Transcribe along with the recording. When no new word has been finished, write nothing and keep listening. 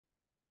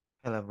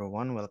Hello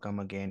everyone, welcome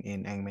again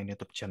in Eng-Man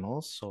YouTube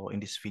channel. So in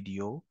this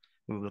video,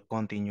 we will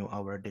continue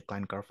our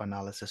decline curve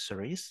analysis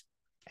series.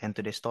 And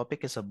today's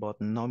topic is about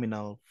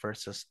nominal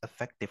versus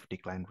effective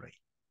decline rate.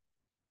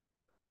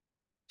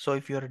 So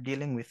if you're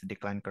dealing with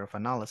decline curve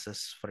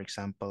analysis, for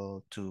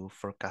example, to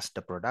forecast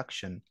the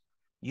production,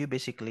 you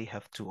basically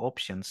have two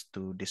options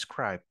to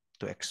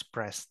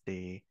express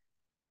the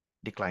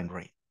decline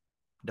rate.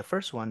 The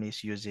first one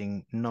is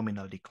using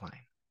nominal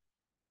decline.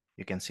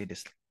 You can see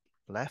this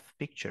left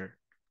picture.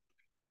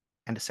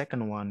 And the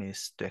second one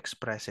is to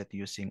express it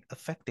using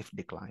effective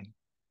decline.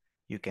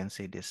 You can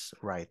see this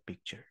right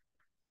picture.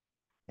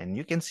 And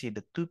you can see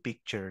the two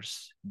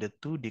pictures, the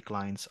two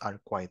declines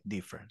are quite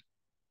different.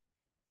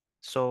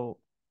 So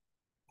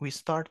we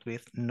start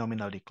with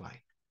nominal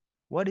decline.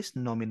 What is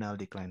nominal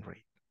decline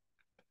rate?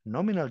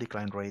 Nominal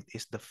decline rate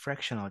is the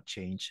fractional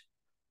change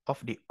of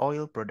the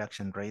oil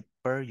production rate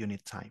per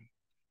unit time.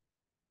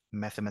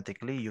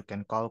 Mathematically, you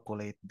can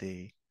calculate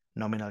the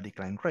nominal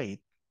decline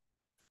rate,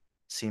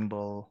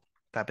 symbol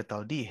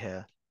capital D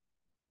here,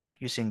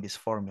 using this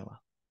formula.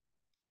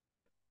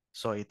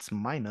 So it's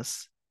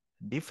minus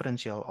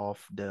differential of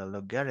the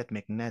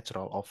logarithmic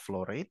natural of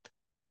flow rate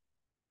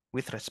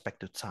with respect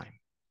to time.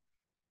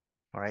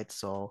 All right,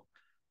 so,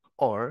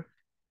 or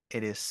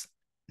it is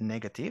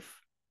negative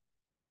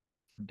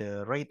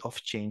the rate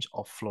of change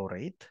of flow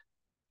rate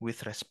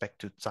with respect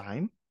to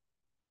time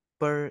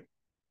per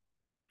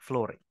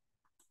flow rate.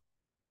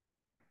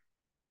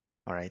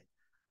 All right,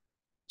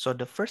 so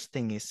the first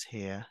thing is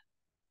here,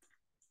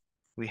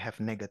 we have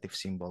negative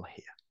symbol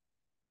here.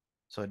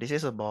 So this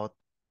is about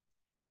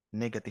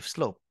negative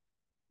slope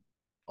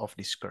of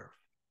this curve,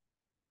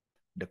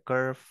 the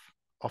curve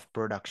of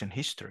production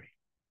history,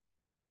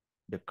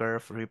 the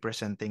curve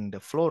representing the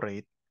flow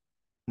rate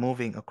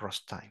moving across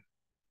time,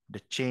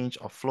 the change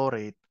of flow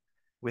rate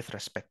with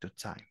respect to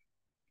time.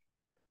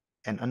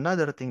 And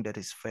another thing that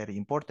is very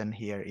important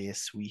here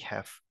is we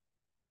have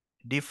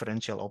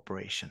differential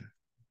operation.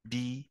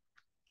 D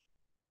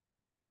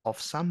of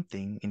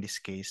something, in this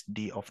case,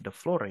 D of the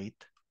flow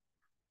rate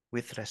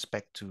with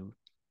respect to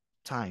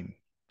time,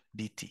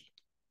 dt.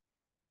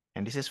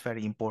 And this is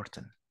very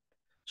important.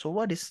 So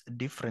what is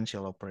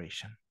differential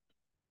operation?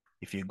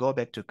 If you go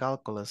back to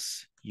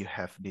calculus, you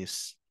have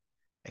this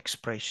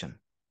expression.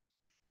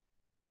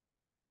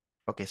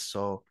 Okay,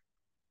 so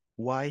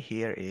y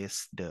here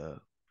is the,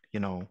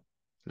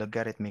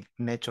 logarithmic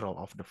natural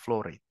of the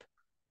flow rate.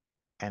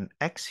 And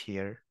x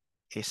here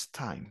is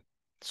time.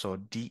 So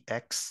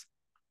dx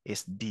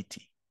is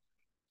dt.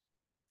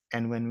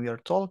 And when we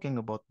are talking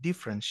about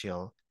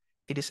differential,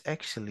 it is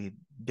actually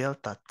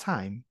delta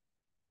time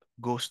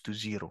goes to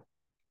 0.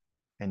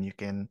 And you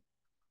can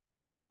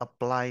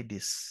apply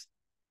this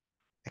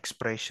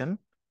expression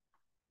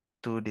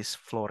to this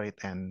flow rate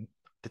and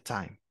the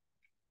time.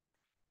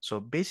 So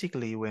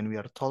basically, when we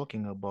are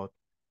talking about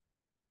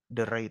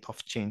the rate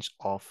of change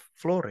of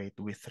flow rate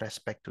with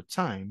respect to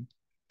time,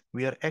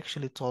 we are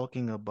actually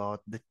talking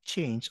about the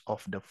change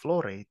of the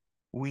flow rate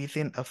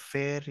within a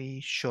very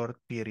short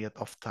period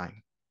of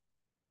time.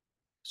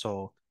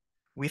 So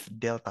with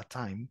delta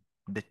time,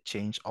 the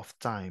change of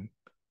time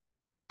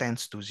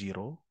tends to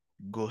 0,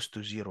 goes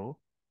to 0.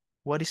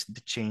 What is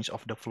the change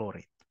of the flow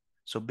rate?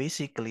 So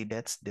basically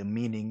that's the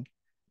meaning,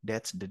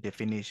 that's the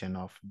definition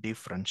of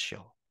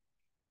differential.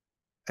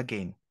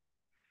 Again,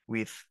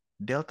 with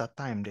delta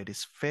time that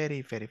is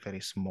very, very, very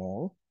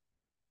small,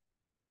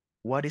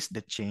 what is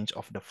the change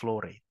of the flow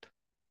rate?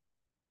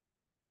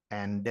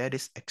 And that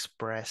is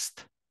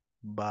expressed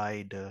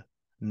by the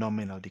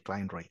nominal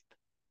decline rate.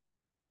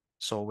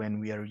 So when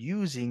we are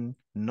using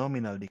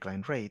nominal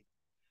decline rate,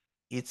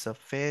 it's a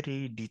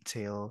very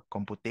detailed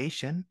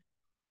computation.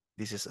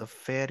 This is a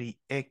very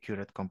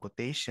accurate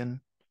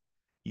computation.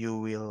 You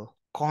will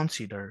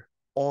consider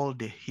all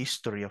the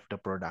history of the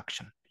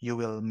production. You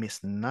will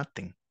miss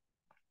nothing.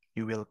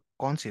 You will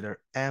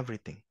consider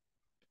everything.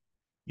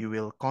 You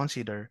will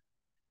consider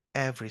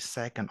every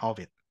second of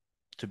it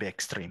to be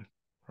extreme,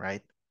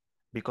 right?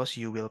 Because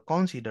you will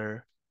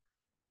consider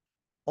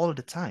all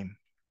the time.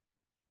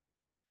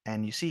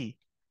 And you see,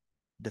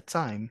 the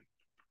time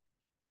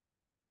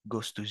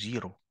goes to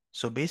 0.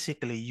 So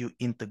basically you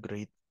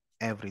integrate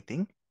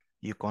everything,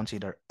 you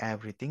consider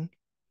everything,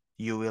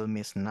 you will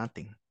miss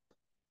nothing.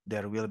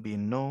 There will be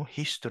no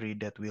history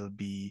that will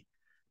be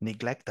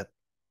neglected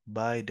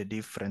by the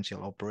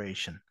differential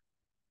operation.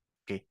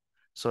 Okay,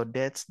 so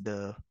that's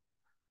the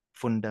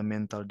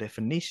fundamental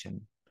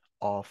definition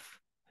of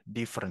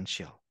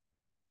differential.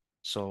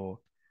 So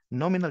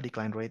nominal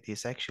decline rate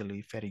is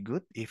actually very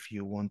good if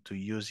you want to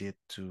use it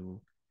to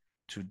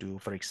do,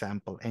 for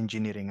example,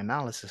 engineering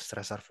analysis,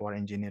 reservoir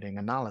engineering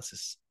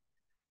analysis.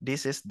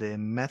 This is the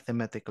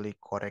mathematically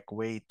correct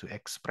way to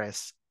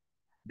express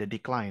the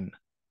decline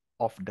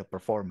of the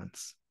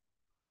performance.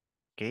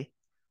 Okay,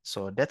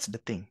 so that's the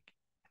thing.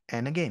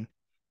 And again,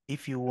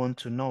 if you want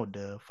to know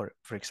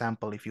for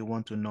example, if you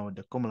want to know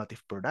the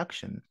cumulative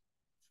production,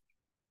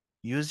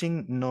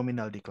 using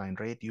nominal decline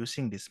rate,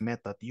 using this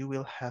method, you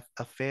will have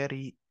a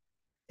very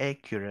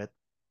accurate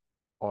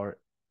or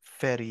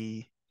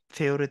very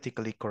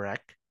theoretically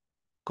correct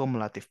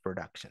cumulative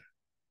production.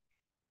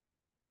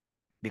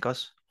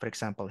 Because, for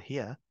example,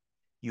 here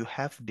you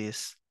have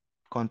this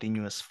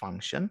continuous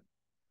function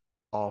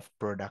of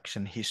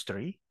production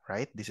history,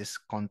 right? This is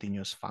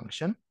continuous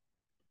function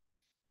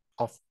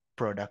of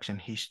production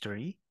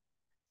history.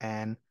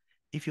 And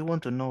if you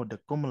want to know the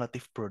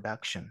cumulative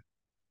production,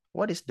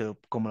 what is the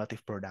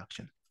cumulative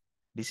production?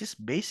 This is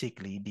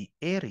basically the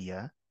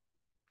area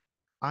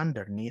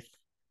underneath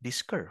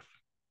this curve,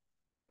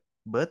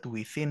 but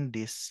within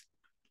this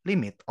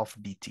limit of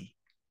dt,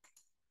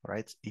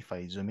 right? If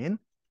I zoom in,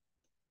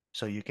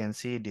 so you can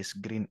see this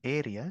green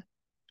area.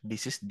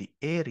 This is the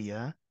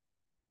area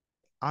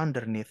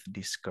underneath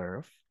this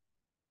curve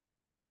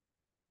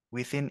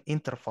within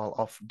interval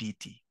of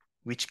dt,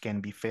 which can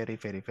be very,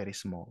 very, very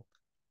small,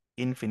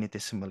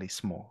 infinitesimally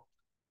small.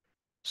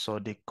 So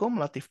the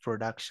cumulative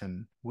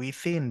production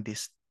within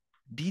this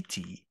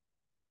dt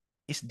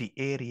is the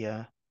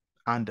area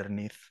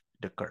underneath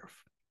the curve.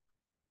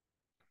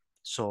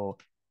 So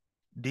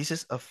this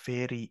is a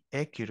very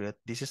accurate,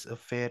 this is a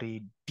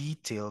very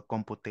detailed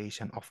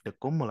computation of the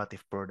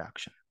cumulative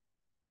production.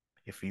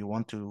 If you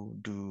want to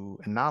do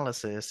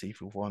analysis,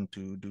 if you want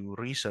to do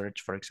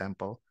research, for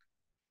example,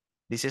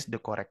 this is the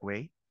correct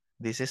way.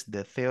 This is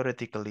the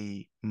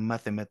theoretically,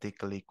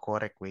 mathematically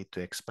correct way to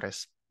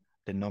express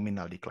the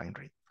nominal decline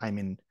rate. I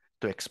mean,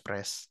 to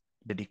express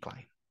the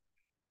decline.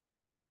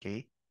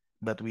 Okay,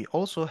 but we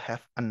also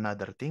have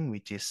another thing,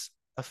 which is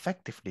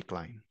effective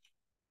decline.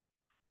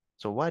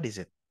 So what is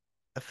it?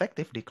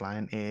 Effective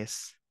decline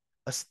is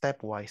a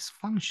stepwise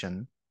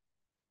function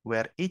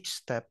where each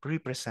step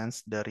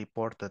represents the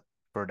reported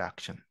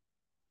production.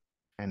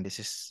 And this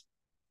is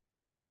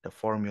the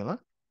formula.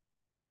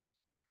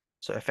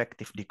 So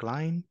effective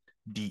decline,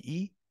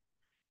 dE,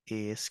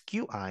 is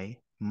Qi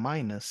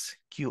minus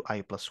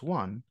Qi plus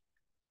 1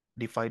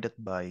 divided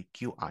by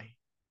Qi.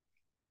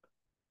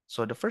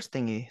 So the first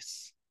thing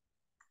is,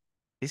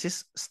 this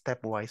is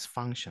stepwise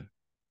function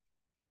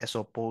as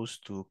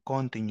opposed to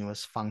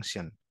continuous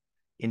function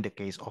in the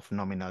case of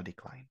nominal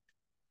decline.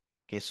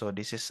 Okay, so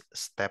this is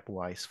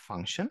stepwise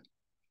function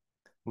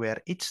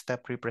where each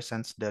step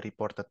represents the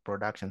reported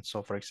production.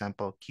 So for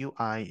example,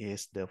 Qi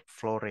is the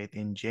flow rate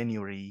in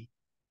January,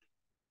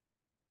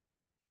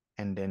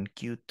 and then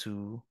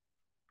Q2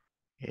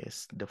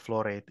 is the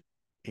flow rate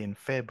in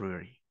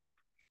February.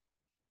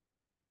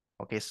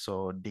 Okay,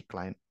 so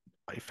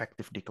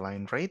effective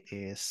decline rate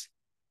is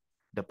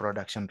the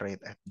production rate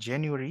at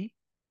January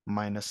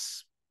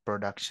minus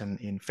production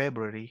in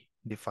February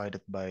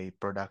divided by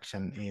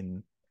production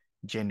in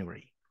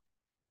January.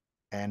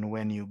 And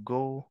when you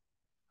go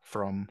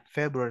from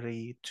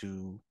February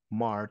to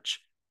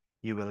March,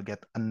 you will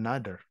get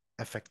another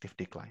effective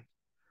decline.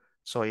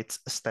 So it's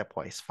a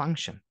stepwise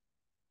function.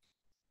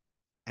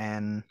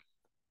 And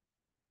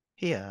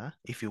here,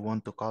 if you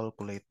want to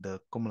calculate the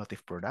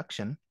cumulative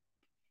production,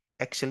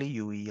 actually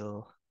you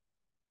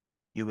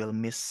will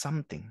miss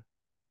something,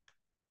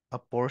 a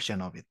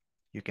portion of it.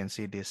 You can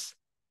see this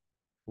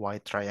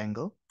white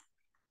triangle.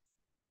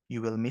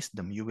 You will miss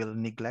them, you will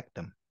neglect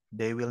them.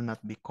 They will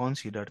not be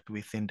considered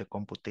within the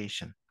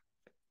computation,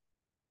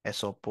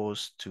 as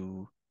opposed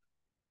to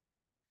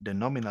the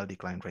nominal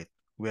decline rate,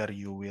 where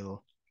you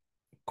will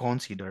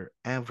consider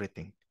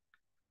everything.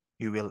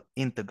 You will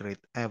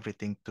integrate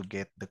everything to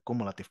get the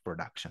cumulative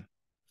production.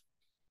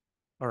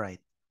 All right,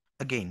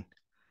 again,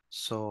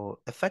 so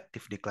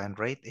effective decline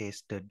rate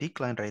is the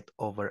decline rate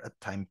over a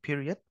time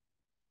period.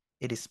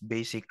 It is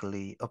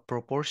basically a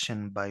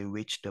proportion by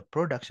which the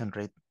production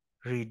rate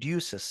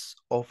reduces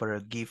over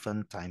a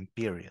given time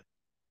period.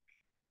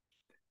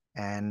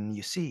 And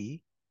you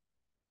see,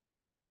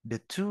 the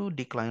two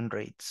decline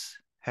rates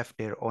have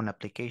their own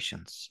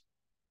applications.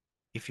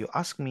 If you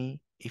ask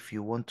me if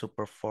you want to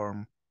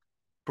perform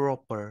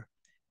proper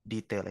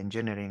detailed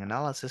engineering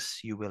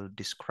analysis, you will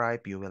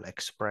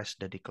express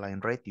the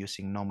decline rate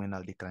using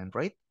nominal decline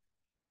rate.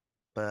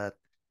 But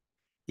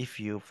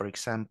if you, for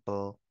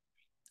example,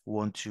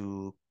 want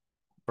to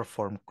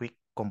perform quick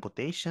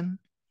computation,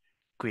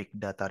 quick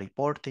data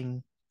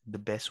reporting, the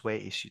best way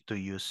is to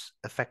use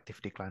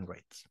effective decline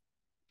rates.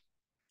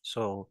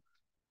 So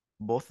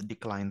both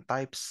decline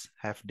types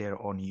have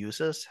their own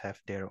uses, have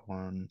their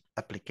own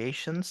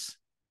applications.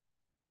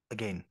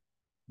 Again,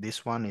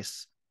 this one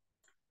is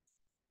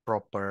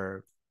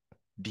proper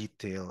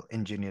detailed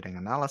engineering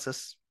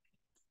analysis.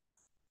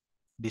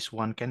 This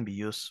one can be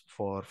used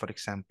for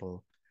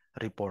example,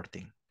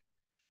 reporting.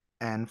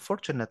 And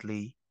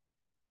fortunately,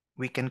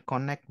 we can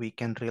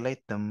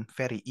relate them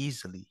very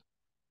easily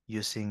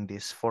using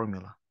this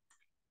formula.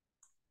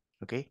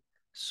 Okay,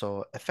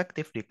 so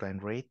effective decline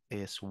rate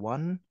is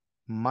 1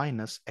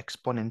 minus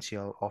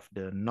exponential of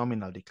the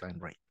nominal decline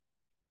rate.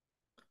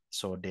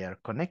 So they are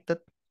connected,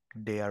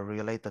 they are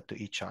related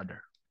to each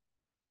other.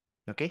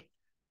 Okay,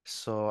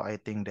 so I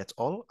think that's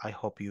all. I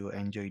hope you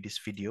enjoy this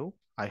video.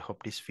 I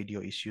hope this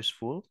video is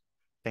useful.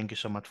 Thank you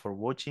so much for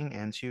watching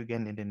and see you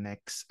again in the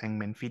next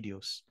Eng-Man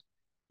videos.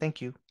 Thank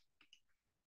you.